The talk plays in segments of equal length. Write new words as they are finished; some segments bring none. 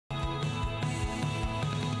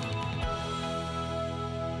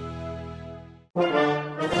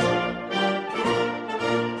Okay.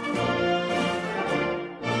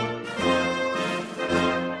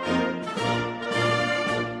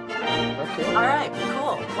 All right,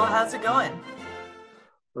 cool. Well, how's it going?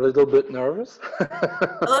 A little bit nervous.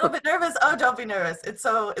 A little bit nervous. Oh, don't be nervous.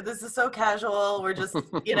 This is so casual. We're just,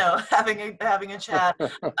 having a chat.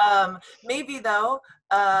 Maybe though,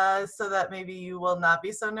 so that maybe you will not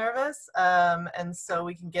be so nervous. And so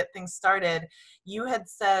we can get things started. You had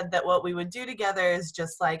said that what we would do together is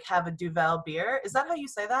just like have a Duvel beer. Is that how you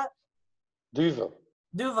say that? Duvel.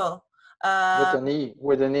 Duvel. With Um, an E.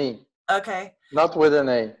 With an E. okay. Not with an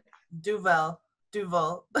A. Duvel.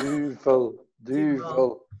 Duvel. Duvel. Duvel.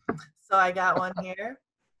 Duvel. So I got one here.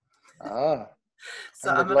 Ah. So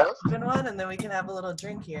And the I'm gonna glass? open one and then we can have a little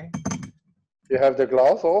drink here. You have the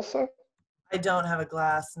glass also? I don't have a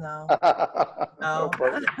glass, no. No No.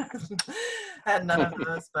 problem. Had none of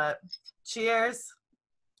those, but cheers.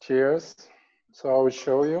 Cheers. So I will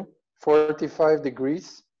show you. 45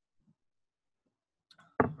 degrees.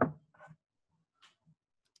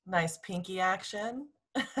 Nice pinky action.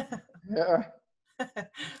 Yeah.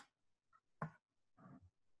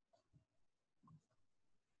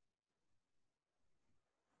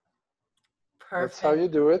 That's how Perfect, you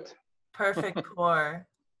do it. perfect pour.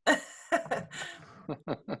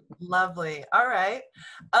 Lovely. All right.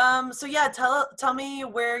 So yeah, tell me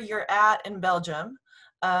where you're at in Belgium.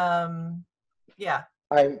 Yeah.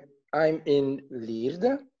 I'm in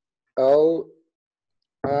Lierde.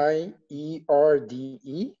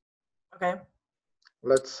 Lierde. Okay.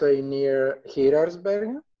 Let's say near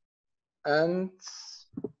Gerardsbergen, and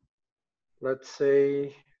let's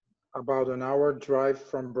say about an hour drive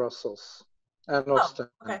from Brussels and Oh, Ostend.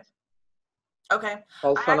 okay. Okay.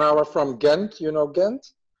 Half an hour from Ghent, you know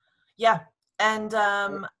Ghent? Yeah. And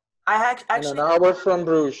And an actually, hour from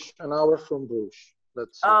Bruges, an hour from Bruges,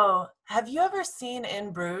 let's say. oh, have you ever seen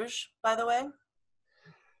In Bruges, by the way?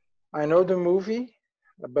 I know the movie,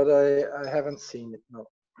 but I haven't seen it, no.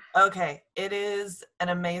 Okay, it is an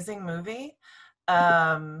amazing movie.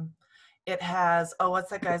 Um, it has, oh, what's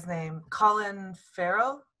that guy's name? Colin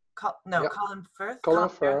Farrell? No, Yeah, Colin Firth? Colin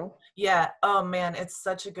Farrell? Farrell. Yeah. Oh man, it's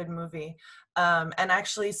such a good movie. And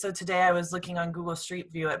actually, so today I was looking on Google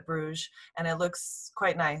Street View at Bruges, and it looks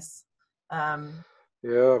quite nice. Um,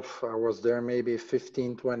 Yeah, I was there maybe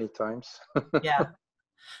 15, 20 times yeah.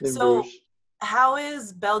 in So, Bruges. how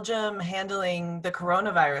is Belgium handling the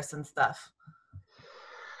coronavirus and stuff?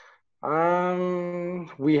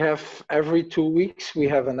 We have every 2 weeks, we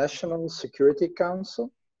have a National Security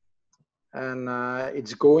Council, and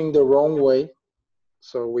it's going the wrong way.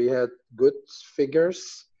 So we had good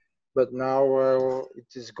figures, but now it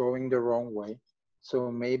is going the wrong way.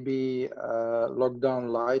 So maybe lockdown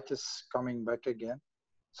light is coming back again.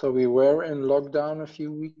 So we were in lockdown a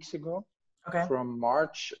few weeks ago, Okay. from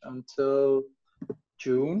March until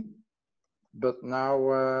June. But now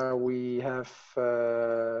we have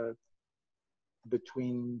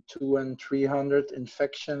between 200 and 300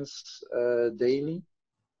 infections daily.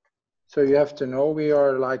 So you have to know we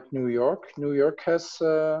are like New York. New York has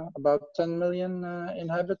about 10 million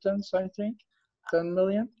inhabitants, I think. 10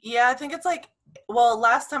 million? Yeah, I think it's like, well,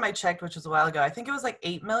 last time I checked, which was a while ago, I think it was like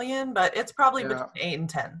 8 million, but it's probably Yeah. between 8 and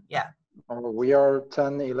 10. Yeah. We are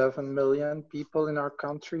 10, 11 million people in our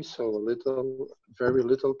country, so a little, very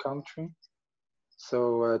little country.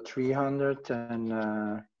 So 300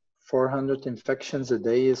 and 400 infections a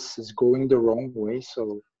day is going the wrong way.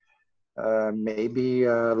 So maybe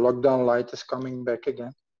lockdown light is coming back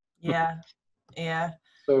again. Yeah. Yeah.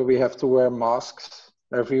 So we have to wear masks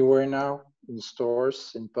everywhere now, in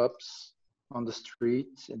stores, in pubs, on the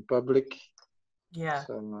street, in public. Yeah.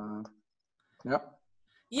 So yeah, it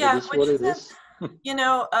Yeah, is what which it isn't, is.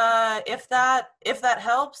 if that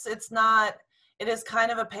helps, it is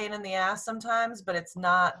kind of a pain in the ass sometimes, but it's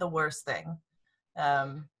not the worst thing.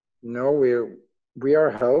 No, we are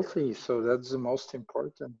healthy, so that's the most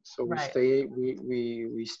important. So Right.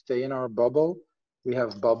 we stay in our bubble. We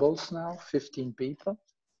have bubbles now, 15 people.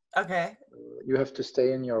 Okay. You have to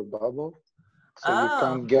stay in your bubble. So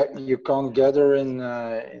Oh, you can't gather in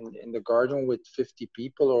the garden with 50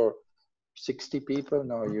 people or 60 people.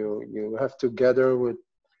 No, you have to gather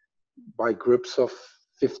by groups of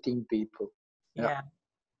 15 people. Yeah, yeah.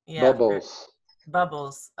 Yeah. bubbles.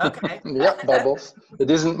 Bubbles. Okay. Yeah, bubbles. It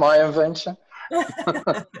isn't my invention.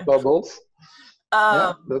 Bubbles. Yeah,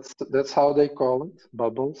 Um, that's how they call it.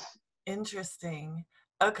 Bubbles. Interesting.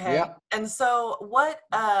 Okay. Yeah. And so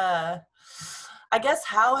I guess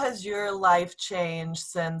how has your life changed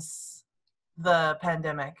since the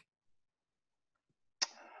pandemic?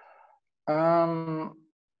 Um,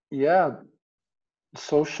 yeah.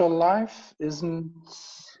 social life isn't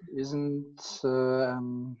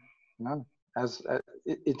no, as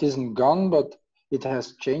it isn't gone, but it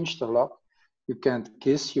has changed a lot. You can't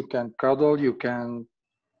kiss, you can't cuddle, you can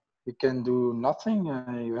do nothing.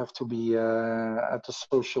 You have to be at a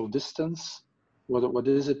social distance. What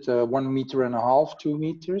is it? 1.5 meters, 2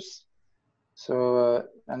 meters. So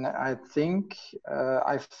and I think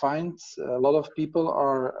I find a lot of people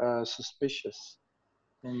are suspicious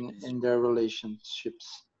in their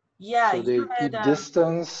relationships. Yeah, So you they had keep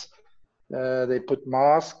distance. They put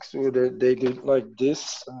masks, or they do like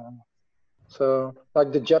this. So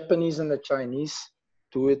like the Japanese and the Chinese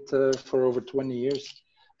do it for over 20 years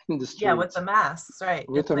in the yeah, with streets the masks, right?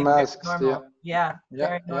 with It's the like very masks. Yeah, normal. Yeah, yeah,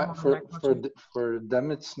 very yeah. normal in their culture. For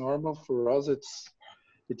them it's normal. For us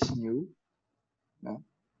it's new. Yeah.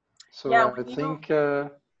 So Yeah, I think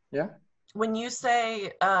yeah. when you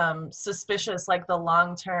say suspicious, like the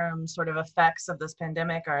long-term sort of effects of this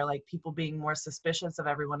pandemic are like people being more suspicious of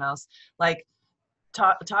everyone else. Like,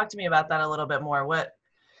 talk to me about that a little bit more. What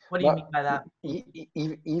do you mean But by that?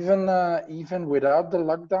 even without the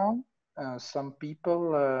lockdown, some people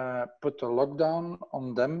put a lockdown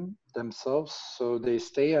on themselves, so they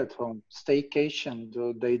stay at home, staycation.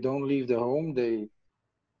 They don't leave the home.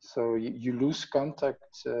 So you lose contact.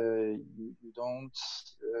 You don't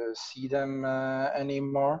see them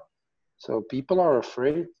anymore. So people are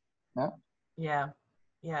afraid. Yeah. Yeah,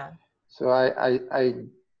 yeah, So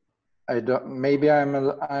I don't. Maybe I'm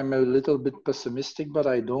a little bit pessimistic, but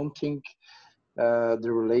I don't think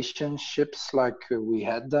the relationships like we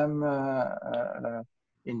had them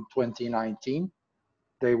in 2019,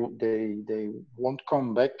 they won't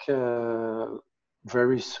come back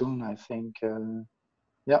very soon. I think.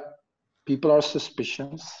 Yeah, people are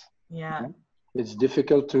suspicious. yeah, Yeah. It's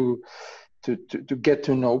difficult to get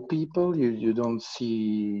to know people. You don't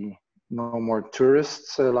see no more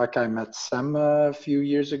tourists. Like I met Sam a few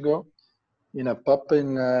years ago in a pub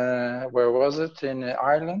in where was it, in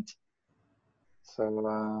Ireland. So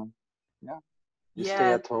yeah, you stay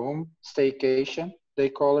yeah, at home, staycation they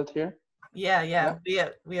call it here. yeah, Yeah. yeah.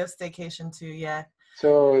 We have staycation too. Yeah,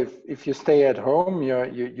 So if you stay at home,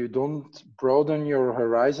 you don't broaden your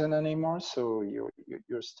horizon anymore. So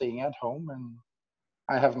you're staying at home, and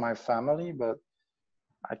I have my family, but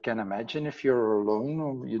I can imagine if you're alone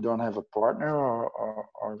or you don't have a partner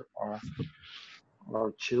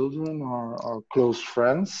or children or close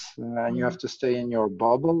friends, and you mhm. have to stay in your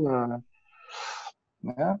bubble.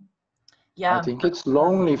 Yeah, I Yeah, think it's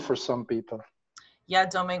lonely for some people. yeah.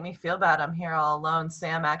 Don't make me feel bad. I'm here all alone.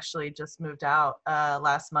 Sam actually just moved out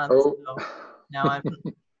last month, Oh, so now I'm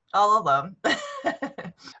all alone.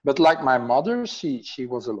 but like my mother, she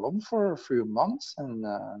was alone for a few months, and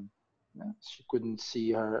yeah, she couldn't see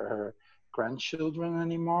her grandchildren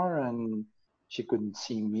anymore, and she couldn't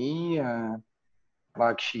see me.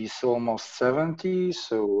 Like she's almost 70,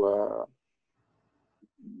 so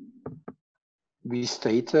we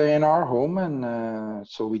stayed in our home, and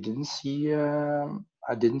so we didn't see.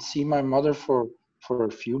 I didn't see my mother for a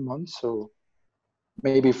few months. So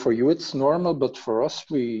maybe for you it's normal, but for us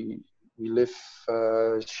we live.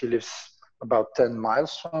 She lives about 10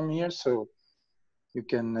 miles from here, so you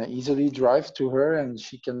can easily drive to her, and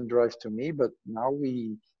she can drive to me. But now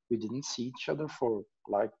we didn't see each other for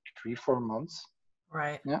like 3-4 months.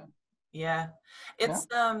 Right. Yeah, Yeah.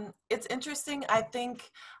 yeah. It's interesting. I think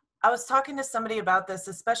I was talking to somebody about this,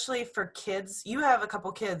 especially for kids. You have a couple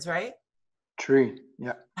kids, right? 3.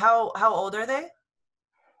 Yeah. How old are they?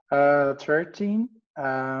 13,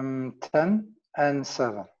 10, and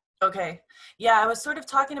 7. Okay. Yeah, I was sort of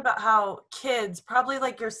talking about how kids, probably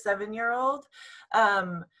like your 7-year-old,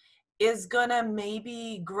 um, is gonna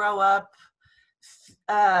maybe grow up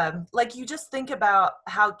like you just think about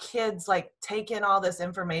how kids like take in all this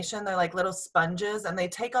information. They're like little sponges and they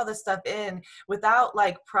take all this stuff in without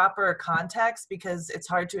like proper context because it's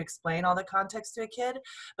hard to explain all the context to a kid,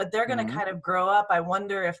 but they're going to Mhm. kind of grow up. I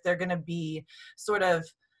wonder if they're going to be sort of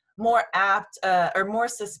more apt or more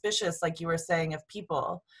suspicious, like you were saying, of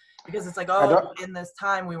people, because it's like, I oh, don't. in this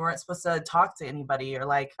time we weren't supposed to talk to anybody or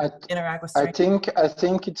like I interact with I strangers.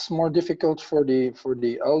 think it's more difficult for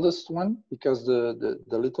the eldest one, because the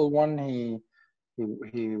little one he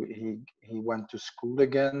he went to school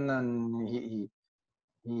again, and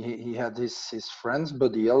he had his friends.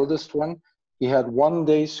 But the eldest one, he had 1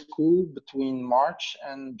 day school between March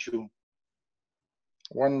and June.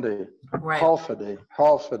 1 day, Right. half a day.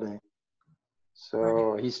 Right.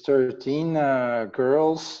 So he's 13.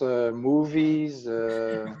 Girls, movies.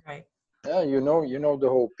 Right. Yeah, you know the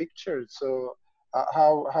whole picture. So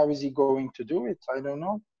how is he going to do it? I don't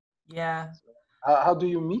know. Yeah. How do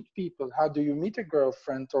you meet people? How do you meet a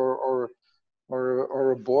girlfriend or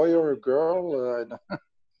a boy or a girl?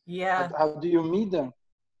 Yeah, How do you meet them?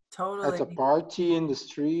 At a totally. party, in the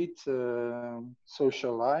street,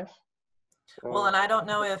 social life. Well, and So I don't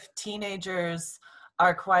know if teenagers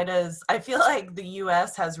are quite as, I feel like the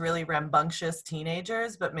US has really rambunctious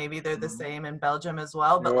teenagers, but maybe they're the mhm. same in Belgium as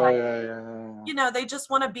well. But Yeah, like, yeah, yeah, you know, they just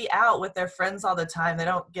want to be out with their friends all the time. They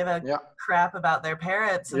don't give a yeah, crap about their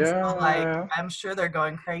parents. And so, yeah, like, yeah. I'm sure they're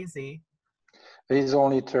going crazy. He's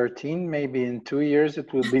only 13. Maybe in 2 years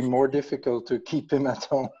it will be more difficult to keep him at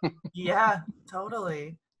home. Yeah,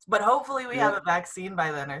 totally. But hopefully we have Yeah, a vaccine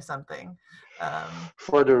by then or something.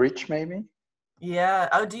 for the rich, maybe. Yeah.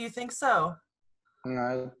 Oh, do you think so?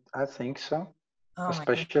 I think so, Oh my goodness.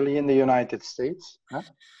 especially in the United States. Huh?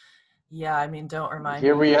 Yeah, I mean, don't remind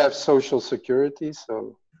Here me. we have Social Security,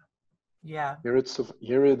 so Yeah. here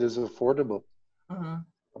it is affordable. Hmm.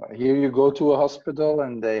 Here you go to a hospital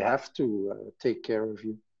and they have to take care of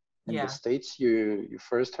you. In the Yeah. States, you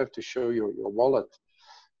first have to show your wallet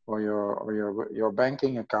or your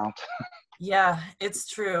banking account. Yeah, it's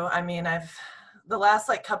true. I mean, the last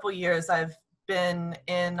like couple years I've been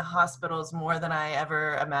in hospitals more than I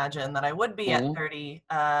ever imagined that I would be at Mhm. 30.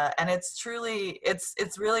 And it's truly,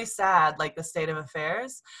 it's really sad, like the state of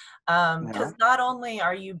affairs. Yeah. Because not only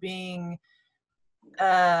are you being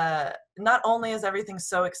not only is everything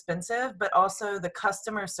so expensive, but also the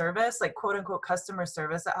customer service, like quote unquote customer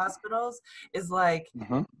service at hospitals, is like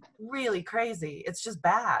Mhm. really crazy. It's just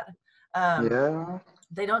bad. Um, Yeah.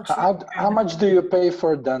 they don't treat How, you very how nice. much do you pay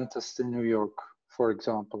for a dentist in New York, for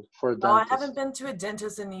example, for a Oh, I haven't dentist? been to a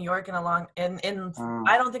dentist in New York in a long in Uh,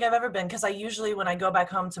 I don't think I've ever been, because I usually when I go back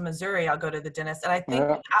home to Missouri, I'll go to the dentist. And I think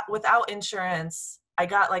yeah. without insurance, I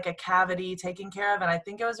got like a cavity taken care of, and I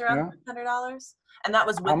think it was around Yeah. $300. And that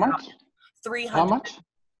was How without much? three How hundred much?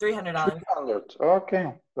 $300. 300.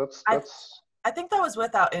 Okay. That's I that's I think that was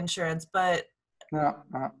without insurance, but yeah.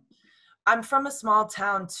 I'm from a small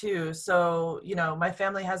town too, so you know my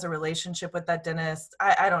family has a relationship with that dentist.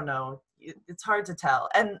 I don't know. It's hard to tell,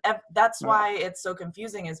 and that's Yeah. why it's so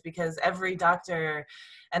confusing. Is because every doctor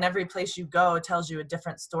and every place you go tells you a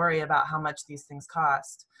different story about how much these things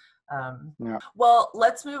cost. Yeah. Well,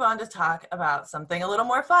 let's move on to talk about something a little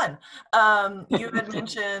more fun. You had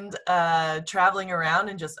mentioned traveling around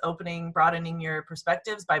and just broadening your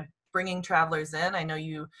perspectives by bringing travelers in. I know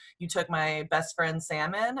you took my best friend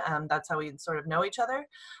Sam in. That's how we sort of know each other.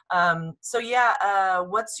 So yeah,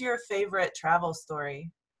 what's your favorite travel story?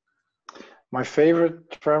 My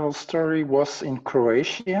favorite travel story was in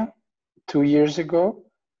Croatia 2 years ago.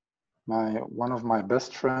 One of my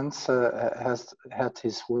best friends has had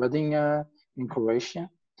his wedding in Croatia,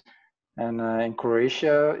 and in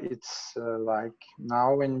Croatia it's like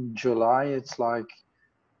now in July it's like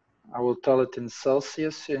I will tell it in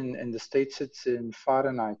Celsius. In the States it's in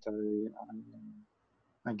Fahrenheit.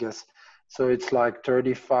 I guess. So it's like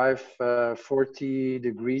 35, 40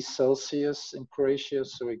 degrees Celsius in Croatia,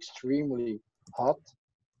 so extremely hot.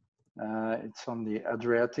 It's on the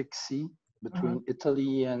Adriatic Sea Hmm. between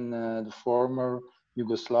Italy and the former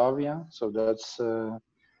Yugoslavia, so that's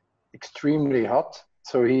extremely hot.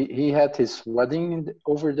 So he had his wedding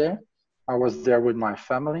over there. I was there with my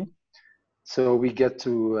family. So we get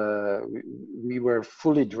to, we were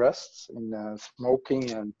fully dressed in smoking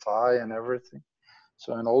and tie and everything.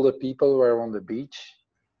 So, and all the people were on the beach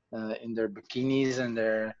in their bikinis and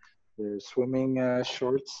their swimming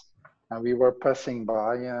shorts. And we were passing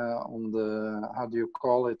by on the, how do you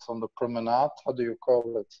call it, on the promenade? How do you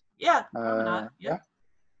call it? Yeah, promenade. Yeah. Yep.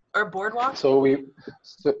 Or boardwalk. So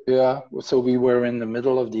we were in the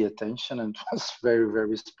middle of the attention, and it was very,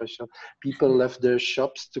 very special. People left their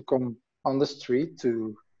shops to come on the street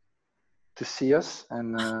to see us, and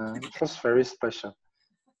it was very special.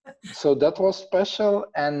 So that was special,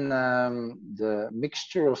 and the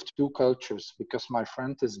mixture of two cultures, because my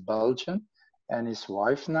friend is Belgian and his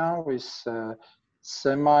wife now is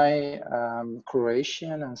semi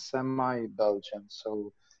Croatian and semi Belgian.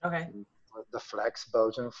 So Okay. the flags,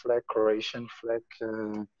 Belgian flag, Croatian flag,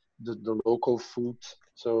 the local food.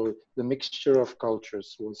 So the mixture of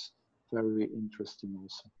cultures was very interesting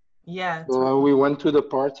also. Yeah. So we went to the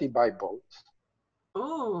party by boat.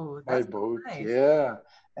 Ooh, By that's boat, nice. yeah.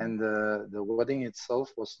 And the wedding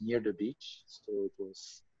itself was near the beach, so it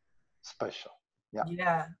was special. Yeah.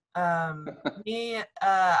 Yeah. Me,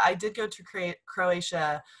 I did go to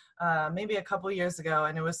Croatia maybe a couple years ago,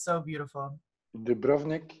 and it was so beautiful.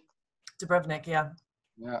 Dubrovnik. Dubrovnik, yeah.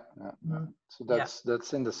 Yeah, yeah, yeah. Mhm. So Yeah.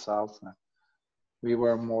 that's in the south. We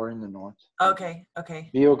were more in the north. Yeah. Okay,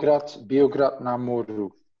 okay. Biograd na moru.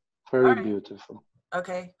 All Very right. beautiful.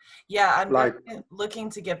 Okay. Yeah, I'm Like, definitely looking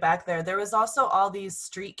to get back there. There was also all these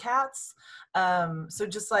street cats. So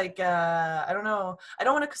just like I don't know, I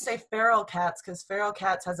don't want to say feral cats because feral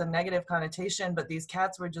cats has a negative connotation, but these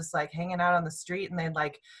cats were just like hanging out on the street and they'd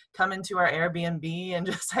like come into our Airbnb and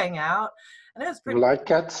just hang out. And it was you pretty like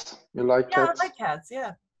cats? You like Yeah, I cats? like cats,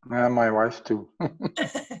 yeah. My wife too.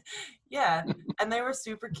 Yeah. And they were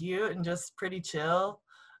super cute and just pretty chill.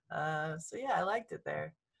 So yeah, I liked it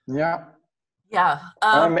there. Yeah. Yeah.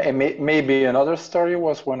 Maybe another story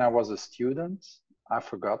was when I was a student. I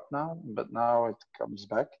forgot now, but now it comes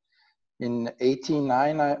back. In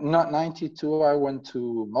 89, not 92, I went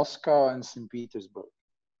to Moscow and St. Petersburg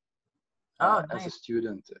Oh, as a nice.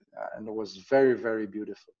 student, and it was very, very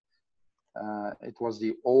beautiful. It was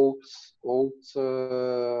the old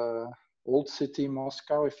city,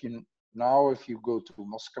 Moscow. If you go to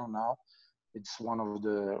Moscow now, it's one of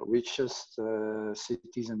the richest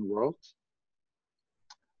cities in the world.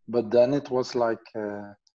 But then it was like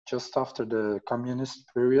just after the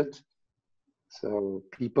communist period, so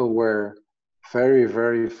people were very,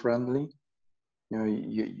 very friendly. You know,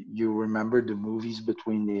 you remember the movies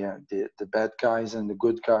between the bad guys and the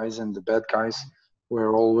good guys, and the bad guys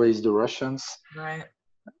were always the Russians. Right.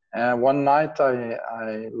 And one night I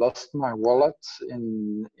lost my wallet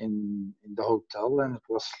in the hotel, and it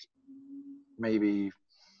was maybe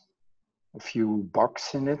a few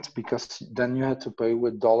bucks in it, because then you had to pay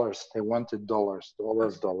with dollars. They wanted dollars.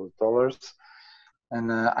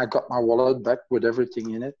 And I got my wallet back with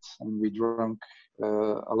everything in it, and we drank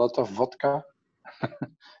a lot of vodka.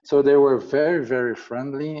 So they were very, very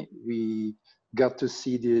friendly. We got to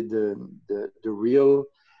see the real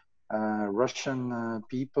Russian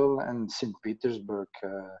people. And St. Petersburg.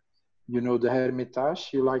 You know the Hermitage.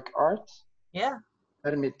 You like art? Yeah.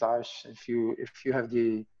 Hermitage. If you have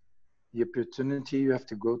the opportunity, you have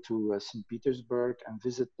to go to St. Petersburg and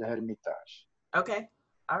visit the Hermitage. Okay.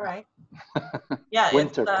 All right. Yeah,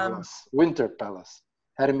 Winter Palace. Winter Palace.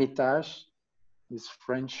 Hermitage is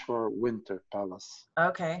French for Winter Palace.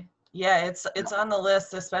 Okay. Yeah, it's on the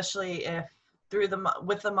list, especially if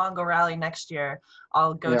with the Mongol Rally next year,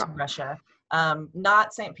 I'll go to Russia.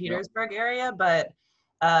 Not St. Petersburg area, but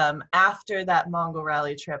after that Mongol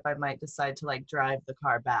Rally trip, I might decide to like drive the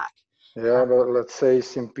car back. Yeah, but let's say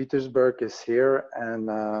St. Petersburg is here and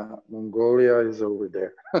Mongolia is over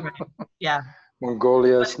there. Right. Yeah.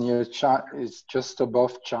 Mongolia is near China. It's just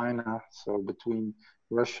above China, so between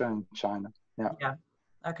Russia and China. Yeah. Yeah.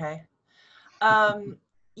 Okay.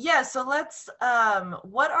 Yeah, so let's,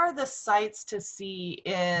 what are the sites to see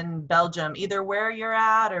in Belgium, either where you're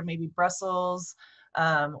at or maybe Brussels?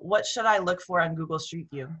 What should I look for on Google Street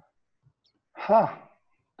View?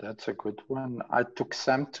 That's a good one. I took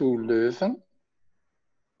Sam to Leuven.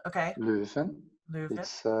 Okay. Leuven.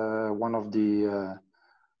 It's one of the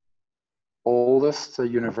oldest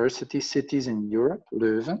university cities in Europe,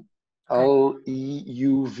 Leuven. Okay.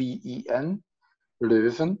 Leuven.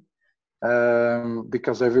 Leuven.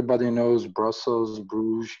 Because everybody knows Brussels,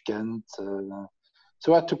 Bruges, Ghent.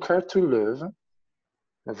 So I took her to Leuven,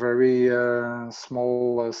 a very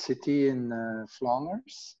small city in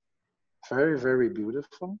Flanders. Very, very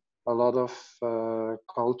beautiful. A lot of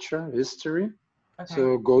culture, history. Okay.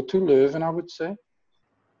 So go to Leuven, I would say.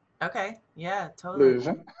 Okay. Yeah, totally.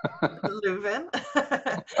 Leuven. Leuven.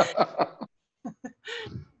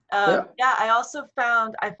 Yeah. Yeah, I also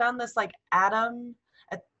found this like Adam,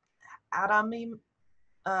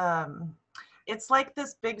 it's like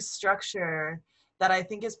this big structure that I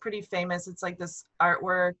think is pretty famous. It's like this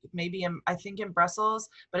artwork, maybe I think in Brussels,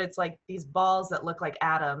 but it's like these balls that look like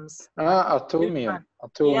atoms. Atomium.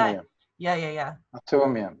 Yeah.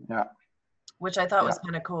 Atomium, yeah. Which I thought was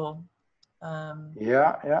kind of cool.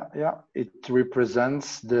 Yeah. It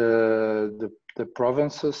represents the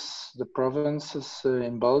provinces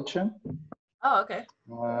in Belgium. Oh, okay.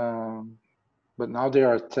 But now there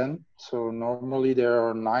are 10. So normally there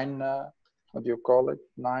are 9. What do you call it?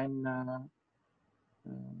 9.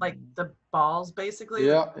 Like the balls, basically.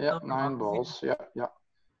 Yeah, 9 balls. Yeah.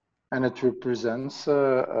 And it represents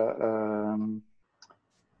how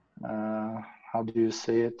do you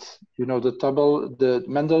say it? You know the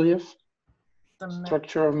Mendeleev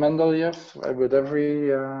structure of Mendeleev with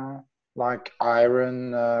every like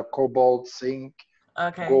iron, cobalt, zinc,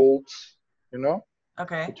 gold. You know.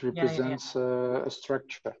 Okay. It represents a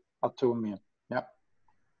structure, atomium. Yeah.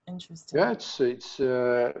 Interesting. Yeah, it's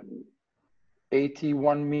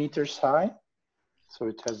 81 meters high, so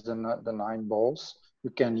it has the 9 balls. You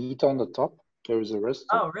can eat on the top. There is a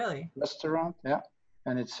restaurant. Yeah,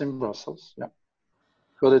 and it's in Brussels. Yeah,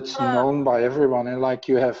 but it's known by everyone. And like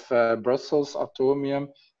you have Brussels Atomium,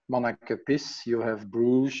 Monaco-Pis, you have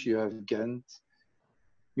Bruges, you have Ghent.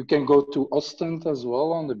 You can go to Ostend as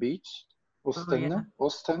well on the beach. Ostende,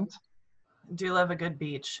 Ostend. Do you love a good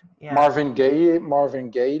beach? Yeah. Marvin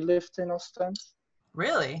Gaye lived in Ostend.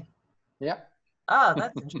 Really? Yeah. Oh,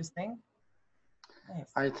 that's interesting.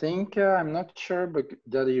 Nice. I think, I'm not sure, but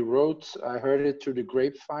that he wrote, I heard it through the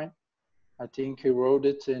grapevine. I think he wrote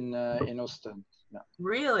it in Ostend. Yeah.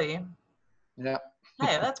 Really? Yeah.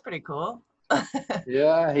 Hey, that's pretty cool.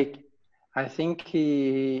 Yeah, I think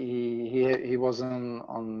he was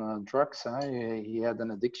on drugs. Huh? He had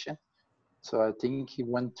an addiction, so I think he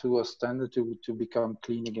went to Ostende to become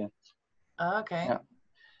clean again. Okay. Yeah,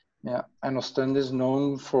 yeah. And Ostende is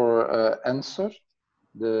known for Ensor,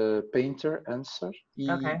 the painter Ensor.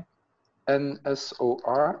 Okay.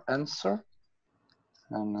 Ensor, Ensor,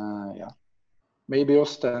 and yeah, maybe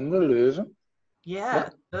Ostende, Leuven. Yeah,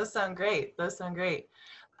 those sound great. Those sound great.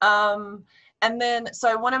 And then, so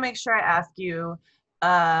I want to make sure I ask you,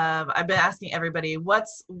 I've been asking everybody,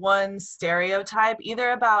 what's one stereotype,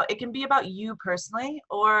 either about, it can be about you personally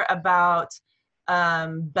or about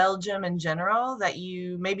Belgium in general, that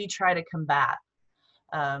you maybe try to combat?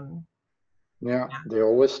 Yeah, they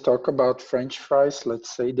always talk about French fries.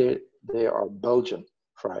 Let's say they are Belgian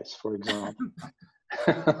fries, for example.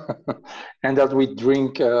 And that we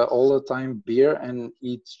drink all the time beer and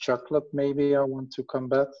eat chocolate, maybe I want to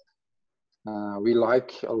combat. We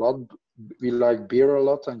like beer a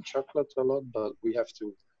lot and chocolate a lot, but we have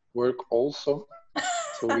to work also.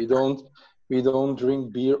 So we don't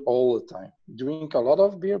drink beer all the time. Drink a lot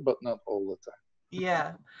of beer, but not all the time.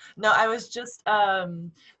 Yeah. No, I was just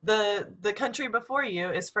the country before you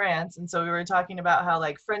is France, and so we were talking about how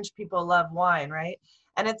like French people love wine, right?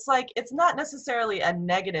 And it's like it's not necessarily a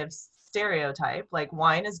negative stereotype. Like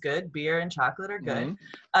wine is good, beer and chocolate are good.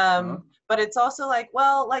 But it's also like,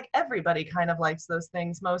 well, like everybody kind of likes those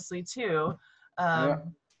things mostly too.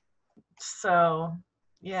 So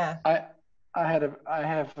yeah. I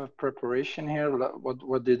have a preparation here.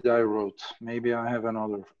 What did I wrote? Maybe I have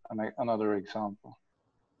another example.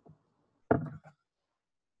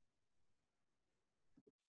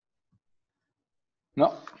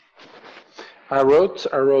 No. I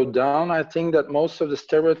wrote down, I think that most of the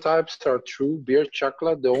stereotypes are true. Beer,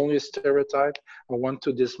 chocolate, the only stereotype I want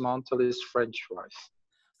to dismantle is French fries.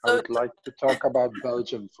 So, I would like to talk about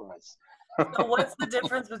Belgian fries. So what's the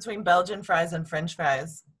difference between Belgian fries and French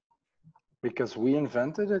fries? Because we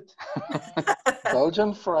invented it.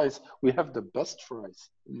 Belgian fries, we have the best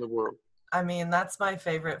fries in the world. I mean, that's my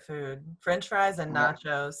favorite food. French fries and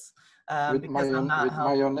nachos. With mayonnaise.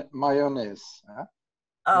 Huh?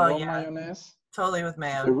 Oh, you know yeah. Mayonnaise? Totally with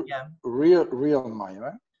mayo, yeah. Real mayo,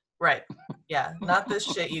 eh? Right, yeah. Not this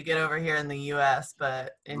shit you get over here in the US,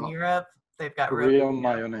 but in Europe, they've got real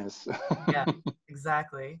mayonnaise. Yeah,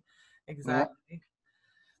 exactly. Exactly. Yeah.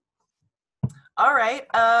 All right.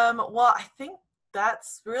 Well, I think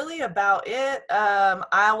that's really about it.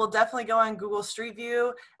 I will definitely go on Google Street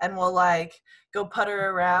View and we'll like go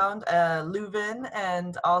putter around Leuven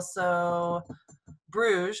and also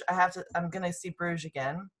Bruges. I'm gonna see Bruges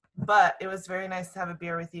again. But it was very nice to have a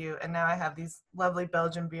beer with you, and now I have these lovely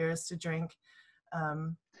Belgian beers to drink.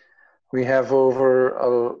 We have over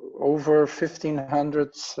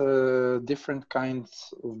 1,500 different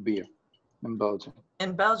kinds of beer in Belgium.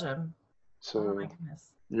 In Belgium. So oh my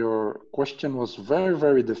goodness. Your question was very,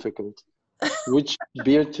 very difficult. Which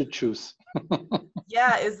beer to choose?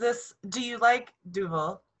 Yeah, do you like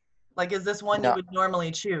Duvel? Like, is this one you would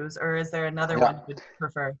normally choose, or is there another one you would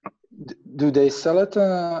prefer? Do they sell it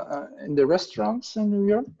in the restaurants in New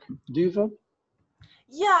York, Duvel?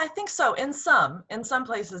 Yeah, I think so. In some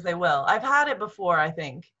places they will. I've had it before, I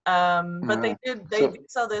think. But they did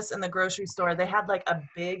sell this in the grocery store. They had like a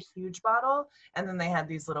big, huge bottle, and then they had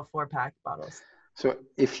these little 4-pack bottles. So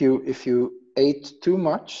if you ate too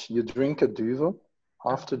much, you drink a Duvel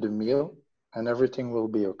after the meal, and everything will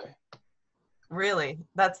be okay. Really?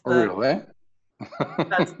 That's the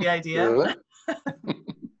idea? Really?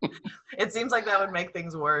 It seems like that would make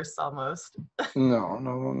things worse almost.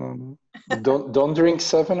 No. Don't drink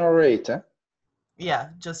 7 or 8, eh? Yeah,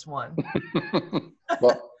 just 1.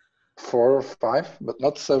 Well, 4 or 5, but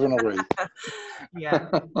not 7 or 8. Yeah.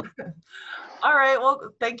 All right.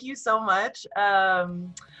 Well, thank you so much.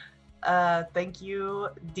 Thank you,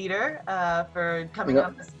 Dieter, for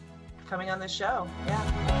coming on this show.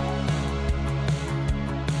 Yeah.